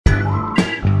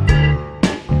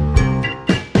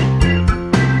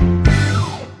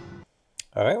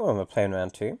playing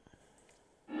round 2.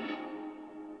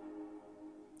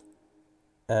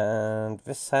 And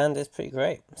this hand is pretty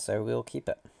great, so we'll keep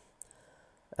it.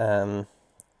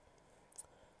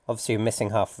 Obviously we're missing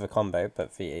half of the combo,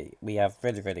 but we have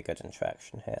really, really good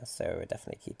interaction here, so we're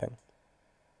definitely keeping.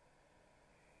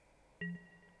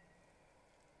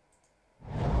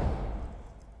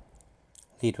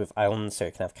 Lead with Island so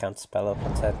we can have Counterspell up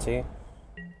on turn 2.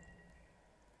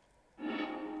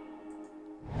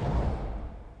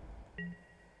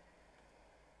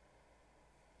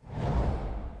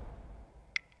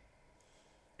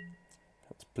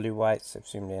 That's blue-white, so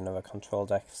presumably another control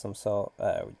deck of some sort.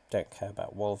 We don't care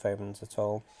about Wolf Omens at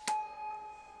all.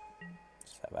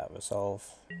 Just let that resolve.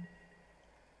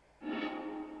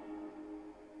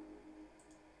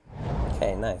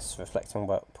 Okay, nice. Reflecting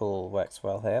Pool works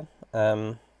well here.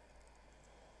 Yeah,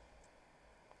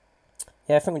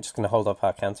 I think we're just going to hold up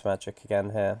our counter magic again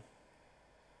here.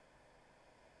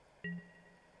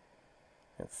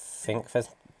 I think there's...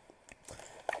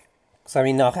 Because, I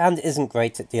mean, our hand isn't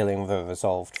great at dealing with a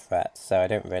resolved threat, so I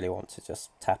don't really want to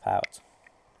just tap out.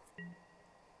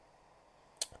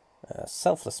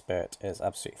 Selfless Spirit is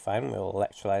absolutely fine. We'll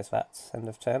electrolyze that end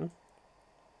of turn.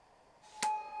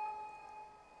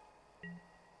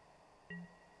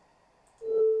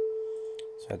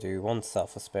 So I do one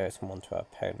Selfless Spirit and one to our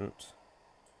opponent.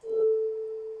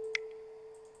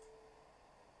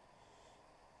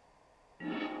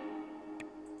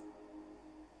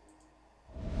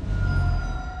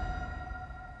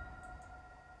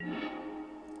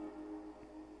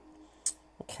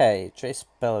 Okay, Jace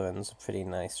Bellerin's a pretty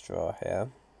nice draw here.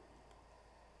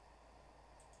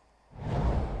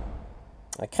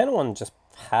 I kind of want to just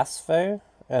pass though,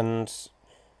 and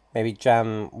maybe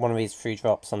jam one of these 3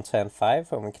 drops on turn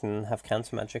 5 when we can have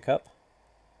counter magic up.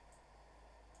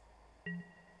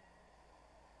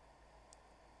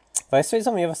 But I suppose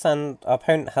on the other hand, our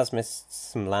opponent has missed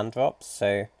some land drops,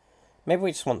 so maybe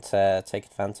we just want to take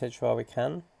advantage while we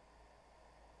can.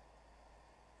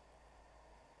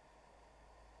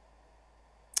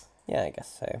 Yeah, I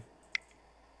guess so.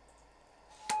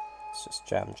 Let's just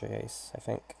jam Jace, I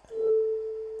think.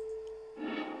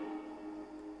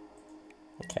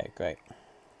 Okay, great.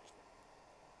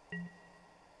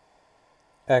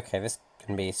 Okay, this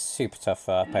can be super tough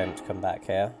for our opponent to come back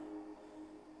here.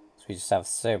 So we just have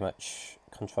so much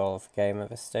control of the game at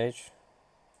this stage.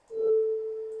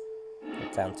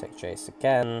 Down tick Jace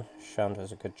again.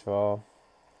 Chandra's a good draw.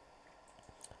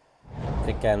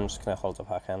 Again, I'm just going to hold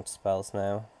up our counter spells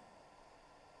now.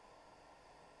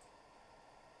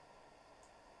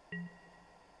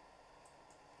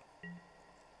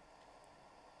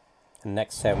 And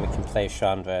next turn we can play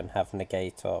Chandra and have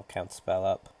negate or counterspell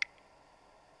up.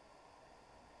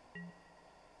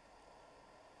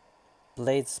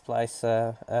 Blade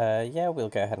Splicer, yeah, we'll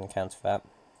go ahead and counter that.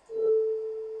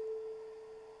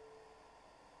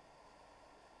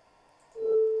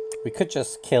 We could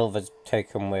just kill the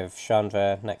token with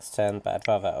Chandra next turn, but I'd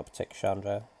rather uptick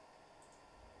Chandra.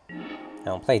 And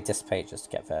I'll play Dissipate just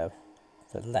to get the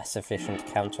less efficient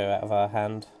counter out of our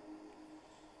hand.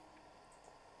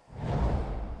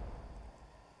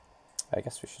 I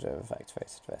guess we should have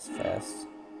activated this first.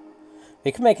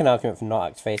 We could make an argument for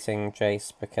not activating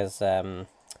Jace because our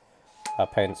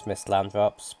opponent's missed land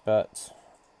drops, but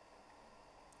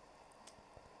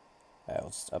I'll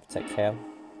just uptick here.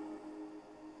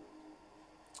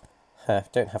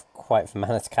 Don't have quite the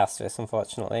mana to cast this,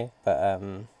 unfortunately, but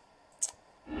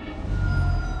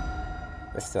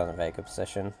we're still in a very good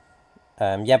position.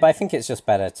 Yeah, but I think it's just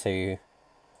better to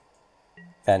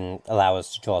then allow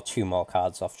us to draw 2 more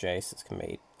cards off Jace. It's going to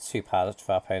be too hard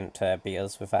for our opponent to beat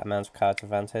us with that amount of card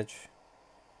advantage.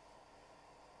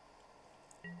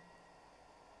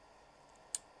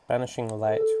 Banishing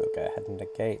Light, we'll go ahead and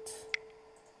negate.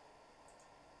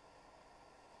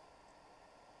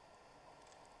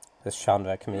 This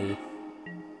Chandra can be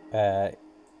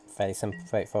fairly simple,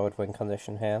 straightforward win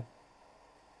condition here.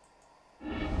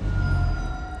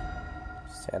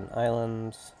 Just hit an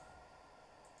island.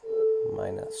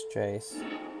 Minus Jace.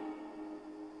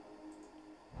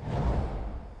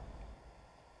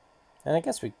 And I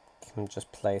guess we can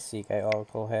just play Seagate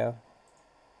Oracle here.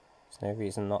 There's no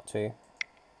reason not to.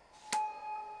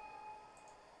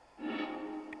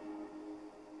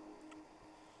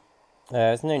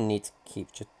 There's no need to keep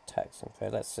text info.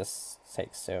 Let's just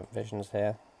take Serum Visions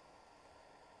here.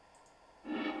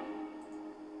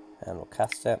 And we'll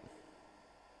cast it.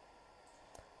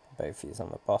 Both these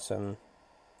on the bottom.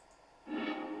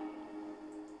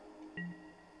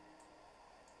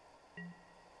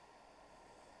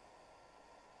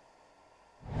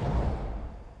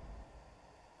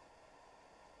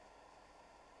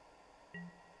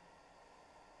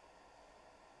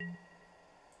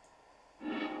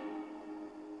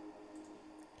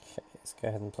 Let's go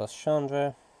ahead and plus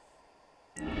Chandra.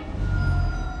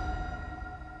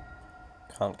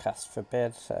 Can't cast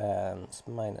Forbid, it's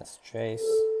minus Jace.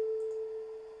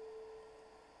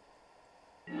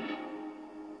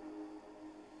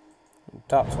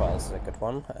 Dark Dwellers is a good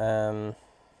one.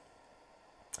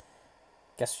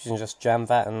 Guess we can just jam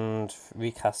that and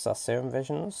recast our Serum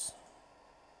Visions.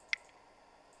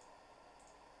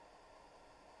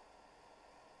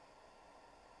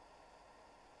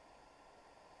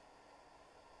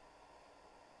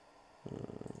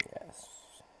 Yes.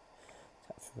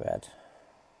 Tap for red.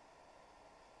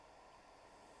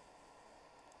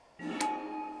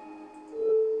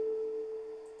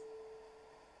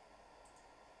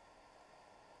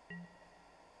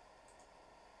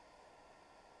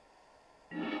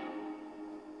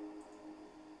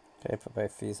 Okay, put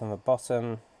both these on the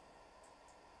bottom.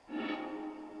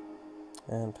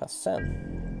 And pass turn.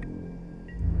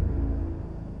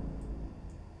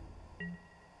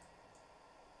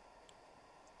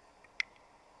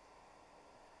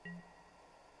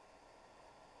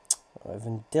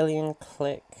 Vendilion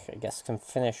Click, I guess can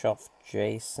finish off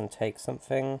Jace and take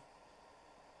something.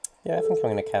 Yeah, I think I'm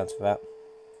going to counter that.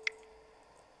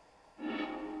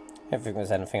 I don't think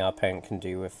there's anything our opponent can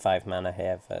do with 5 mana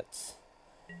here that's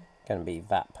going to be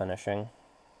that punishing.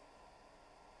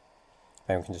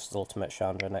 Maybe we can just ultimate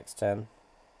Chandra next turn.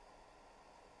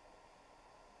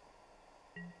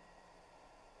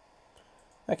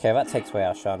 Okay, that takes away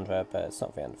our Chandra, but it's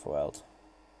not the end of the world.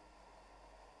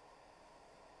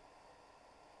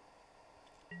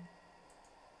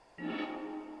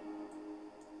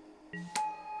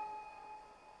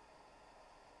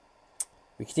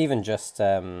 We could even just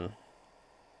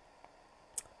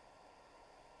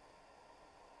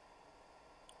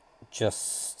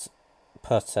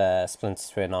put Splinter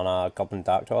Twin on our Goblin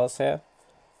Dark Dwellers here.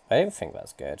 I don't think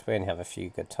that's good. We only have a few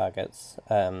good targets.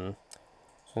 So I'm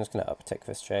just going to uptick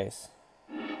this Jace.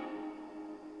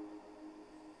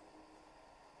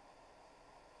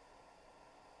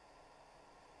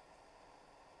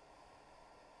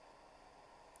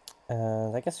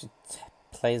 And I guess we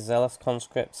play Zealous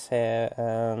Conscripts here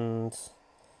and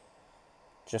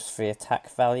just for the attack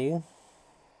value.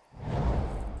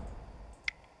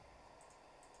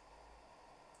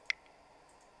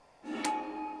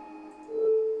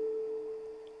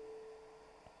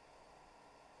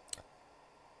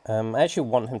 I actually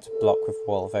want him to block with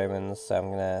Wall of Omens, so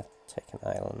I'm going to take an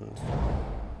island.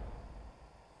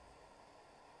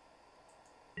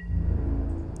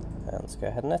 And let's go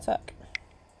ahead and attack.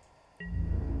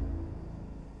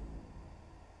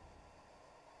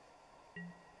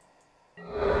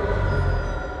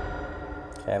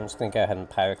 Okay, I'm just going to go ahead and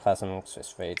Pyroclasm because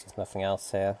it's free, there's nothing else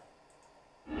here.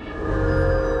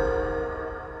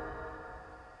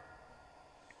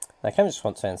 I kind of just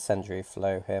want to Incendiary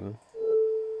Flow him.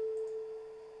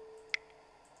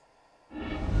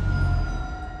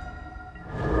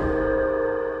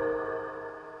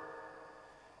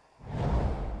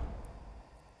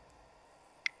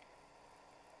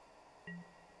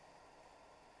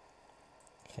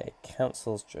 Okay,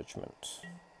 Council's Judgment.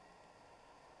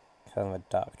 Kill him with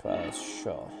Dark Dwellers,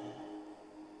 sure.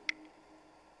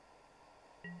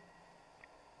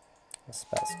 A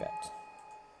Spellskite.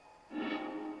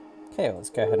 Okay, let's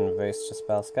go ahead and roast a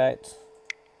Spellskite.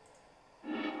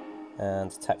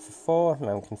 And attack for 4, and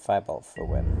then we can Firebolt for a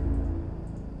win.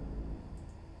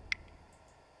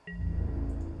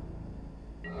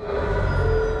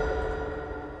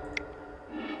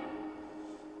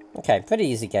 Okay, pretty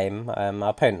easy game. Our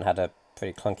opponent had a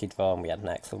pretty clunky draw and we had an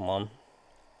excellent one.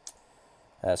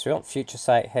 So we want Future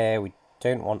Sight here, we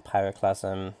don't want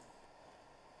Pyroclasm.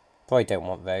 Probably don't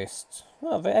want Roast.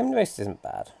 Well, I mean, Roast isn't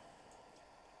bad.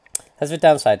 Has the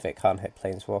downside that it can't hit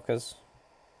Planeswalkers.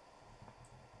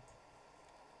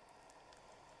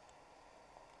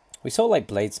 We saw like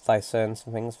Blade Splicer and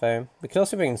some things though. We could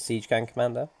also bring in Siege Gang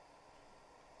Commander.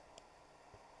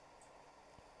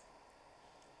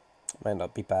 Might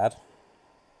not be bad.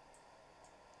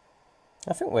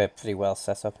 I think we're pretty well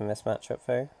set up in this matchup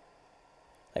though.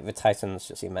 Like the Titans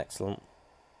just seem excellent.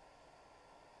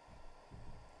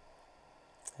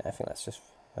 Yeah, I think let's just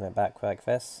run it back like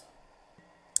this.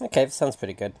 Okay, this sounds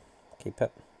pretty good. Keep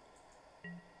it.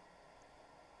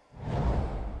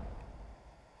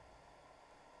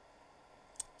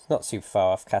 It's not super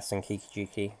far off casting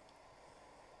Kiki-Jiki.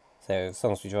 So as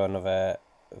long as we draw another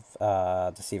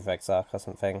Deceiver Exarch or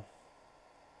something,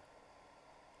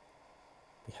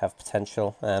 we have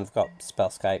potential. And we've got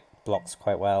Spellskite blocks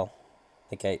quite well.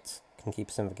 Negate can keep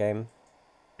us in the game.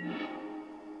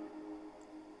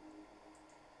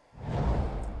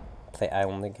 Play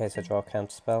Island in case I draw a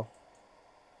counter spell.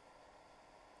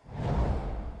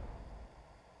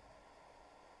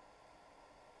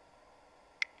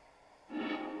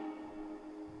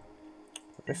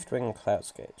 Riftwing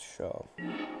Cloudscape, sure.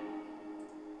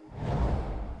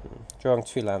 Drawing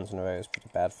 2 lands in a row is pretty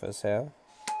bad for us here.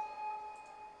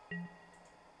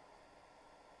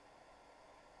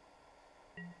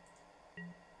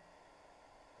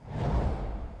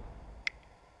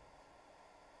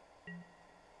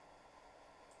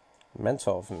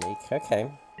 Mentor of Meek,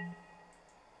 okay.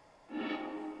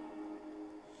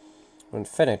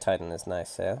 Inferno Titan is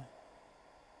nice here.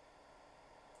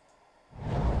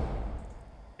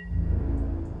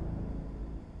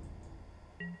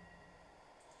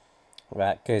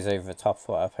 That goes over the top of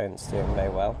what our opponent's doing very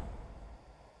well.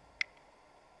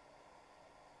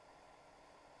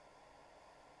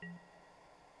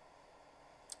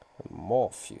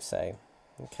 Morph, you say?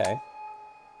 Okay.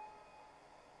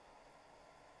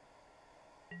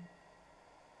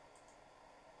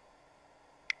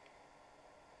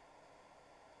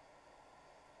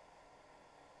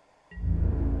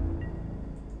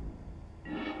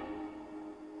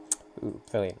 Ooh,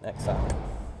 brilliant, Exarch.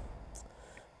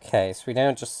 Okay, so we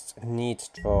now just need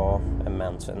to draw a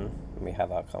mountain, and we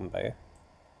have our combo.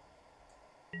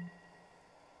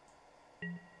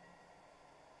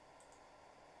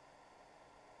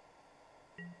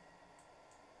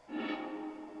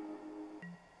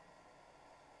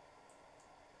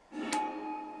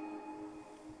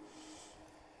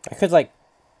 I could, like,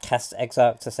 cast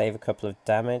Exarch to save a couple of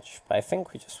damage, but I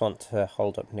think we just want to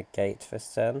hold up Negate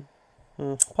this turn.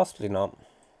 Possibly not.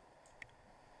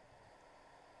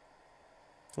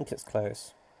 I think it's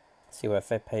close. See what if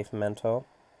they pay for Mentor.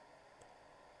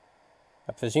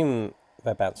 I presume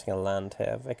they're bouncing a land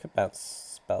here. They could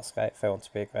bounce Spellskite if they want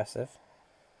to be aggressive.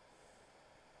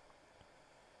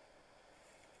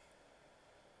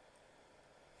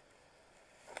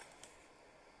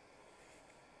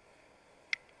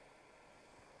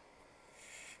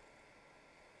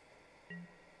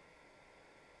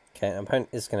 Okay, our opponent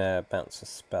is going to bounce a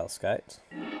Spellskite.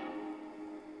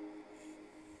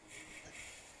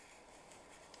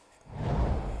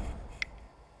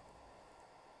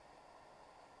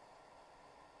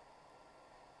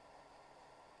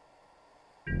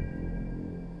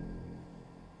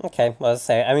 Okay, well, as I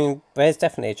say, I mean, there's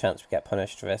definitely a chance we get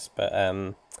punished for this, but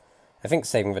I think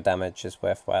saving the damage is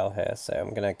worthwhile here, so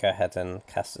I'm going to go ahead and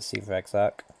cast a Seether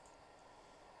Exarch.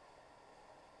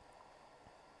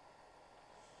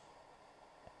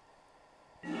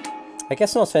 I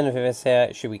guess an alternative is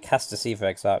here, should we cast a Seether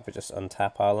Exarch but just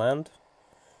untap our land?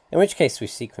 In which case we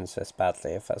sequence this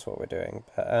badly, if that's what we're doing,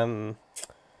 but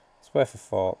it's worth a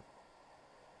thought.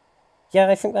 Yeah,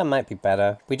 I think that might be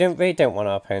better. We really don't want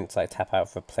our opponent to like tap out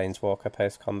for Planeswalker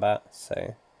post-combat,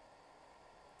 so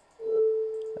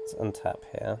let's untap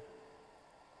here.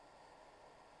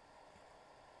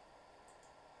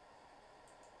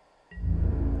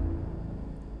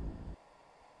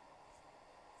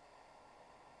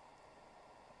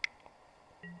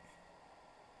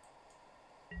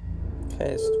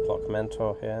 Okay, let's block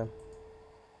Mentor here.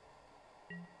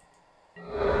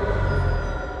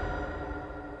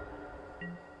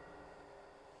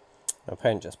 My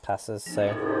opponent just passes,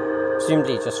 so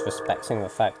presumably just respecting the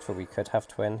fact that we could have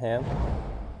to win here.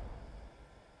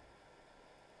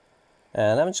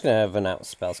 And I'm just going to run out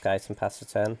Spellskite and pass the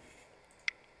turn.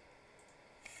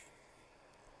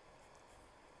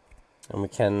 And we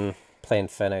can play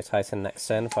Inferno Titan next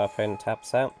turn if our opponent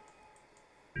taps out.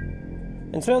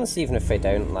 And to be honest, even if they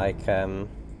don't, like, they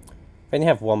only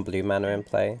have 1 blue mana in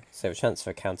play, so the chance for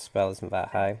a counterspell isn't that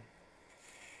high.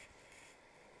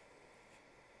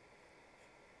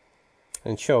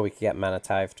 And sure, we could get Mana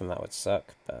Tithed and that would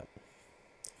suck, but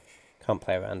can't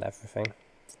play around everything.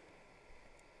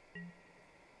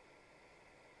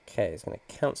 Okay, he's going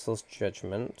to cancel his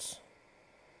Judgment.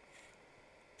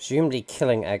 Presumably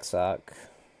killing Exarch.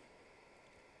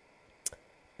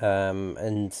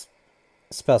 And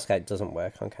Spellskite doesn't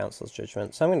work on Council's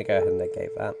Judgment, so I'm going to go ahead and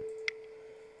negate that.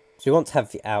 So we want to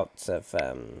have the out of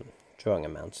drawing a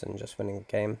mountain, just winning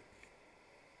the game.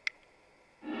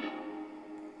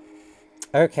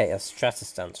 Okay, a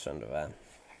Stratus Dancer under there.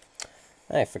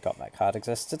 I forgot that card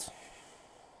existed.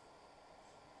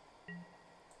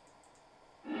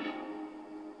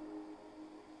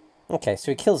 Okay,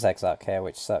 so he kills Exarch here,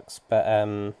 which sucks, but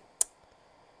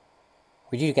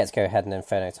we do get to go ahead and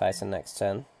Inferno Titan next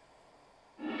turn.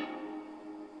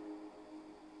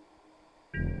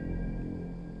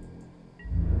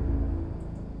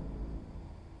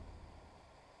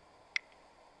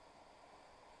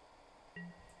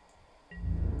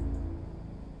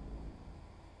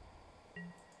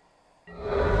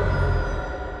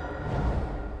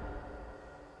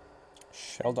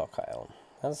 Shelldock Isle.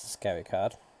 That's a scary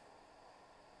card.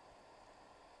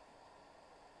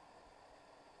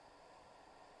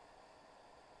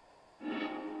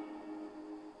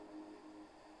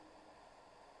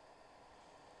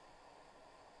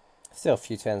 Still a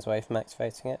few turns away from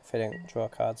activating it if we don't draw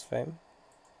cards for him.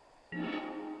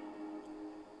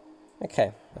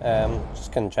 Okay,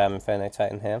 just going to jam Inferno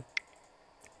Titan here.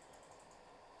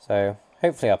 So,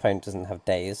 hopefully our opponent doesn't have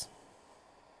days.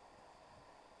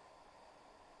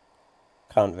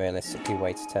 Can't realistically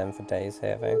wait a turn for days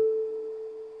here though.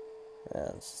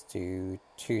 Let's do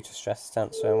 2 to stress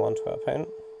Stancer and 1 to our opponent.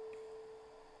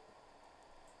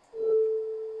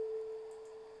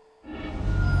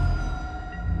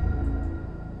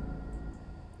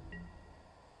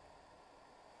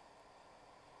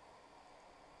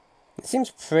 It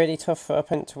seems pretty tough for our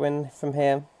opponent to win from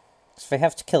here. Because they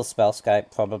have to kill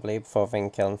Spellskite probably before they can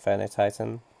kill Inferno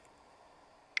Titan.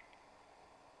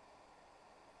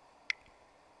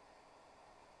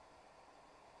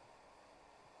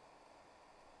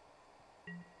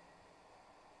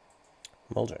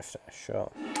 Muldrifter,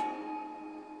 sure.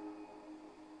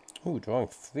 Ooh, drawing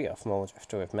 3 off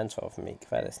Muldrifter with Mentor of Meek,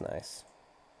 that is nice.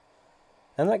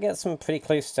 And that gets them pretty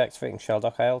close to activating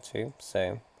Sheldock Isle too,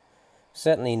 so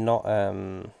certainly not,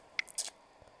 our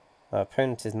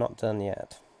opponent is not done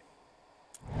yet.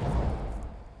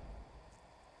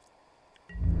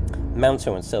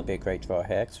 Mountain would still be a great draw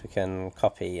here, because we can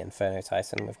copy Inferno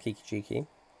Titan with Kiki-Jiki.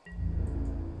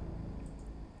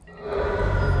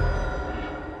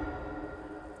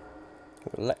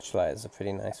 Electrolyte is a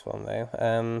pretty nice one though.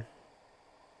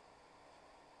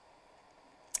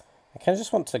 I kind of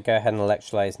just want to go ahead and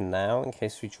electrolyze now in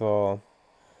case we draw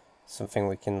something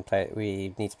we can play.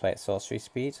 We need to play at sorcery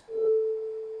speed.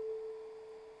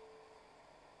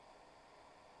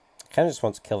 I kind of just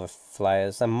want to kill the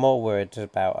flyers. I'm more worried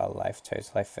about our life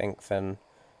total, I think, than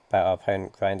about our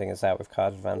opponent grinding us out with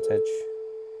card advantage.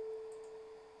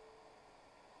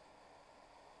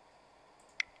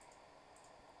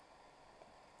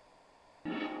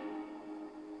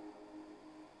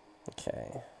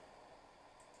 Okay.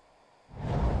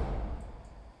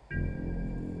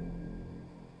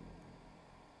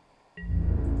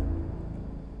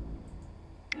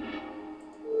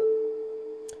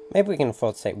 Maybe we can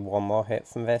afford to take 1 more hit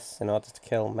from this in order to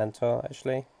kill Mentor,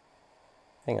 actually.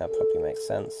 I think that probably makes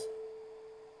sense.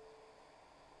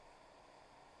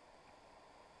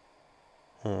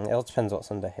 It all depends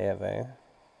what's under here, though.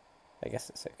 I guess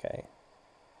it's okay.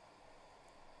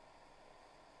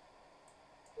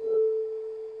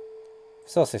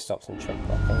 This also stops him chump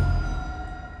blocking.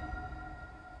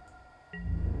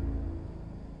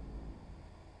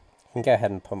 You can go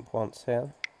ahead and pump once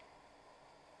here.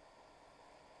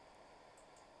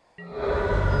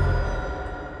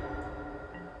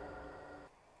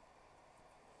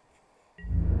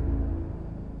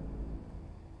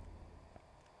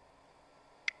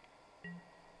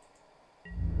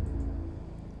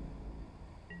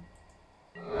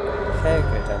 Okay,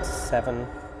 go down to 7.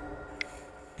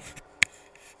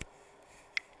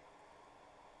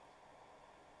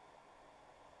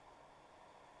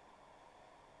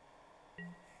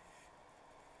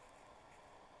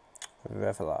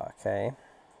 Revelar, okay.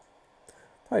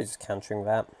 Probably just countering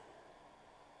that.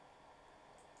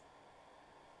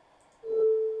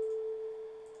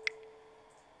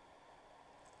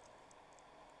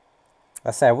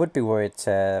 I say I would be worried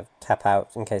to tap out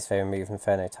in case they remove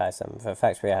Inferno Titan. The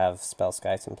fact we have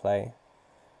Spellskite in play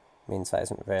means that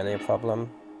isn't really a problem.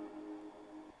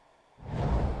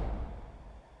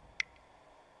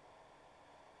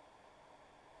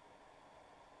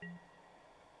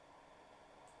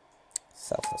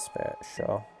 Selfless Spirit,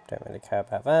 sure. Don't really care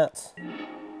about that.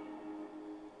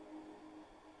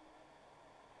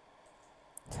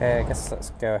 Okay, I guess let's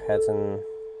go ahead and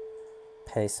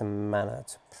pay some mana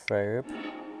to probe.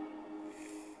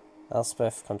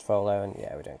 Elspeth, Controller, and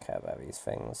yeah, we don't care about these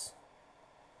things.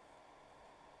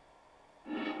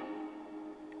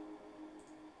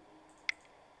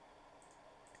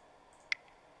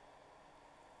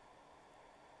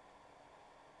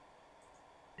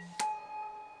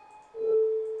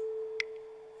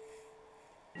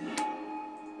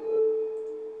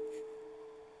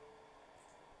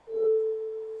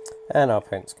 And our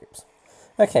opponent scoops.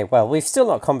 Okay, well, we've still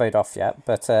not comboed off yet,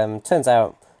 but turns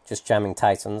out just jamming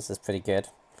Titans is pretty good.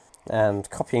 And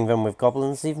copying them with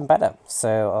Goblins is even better.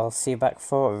 So I'll see you back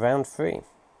for round 3.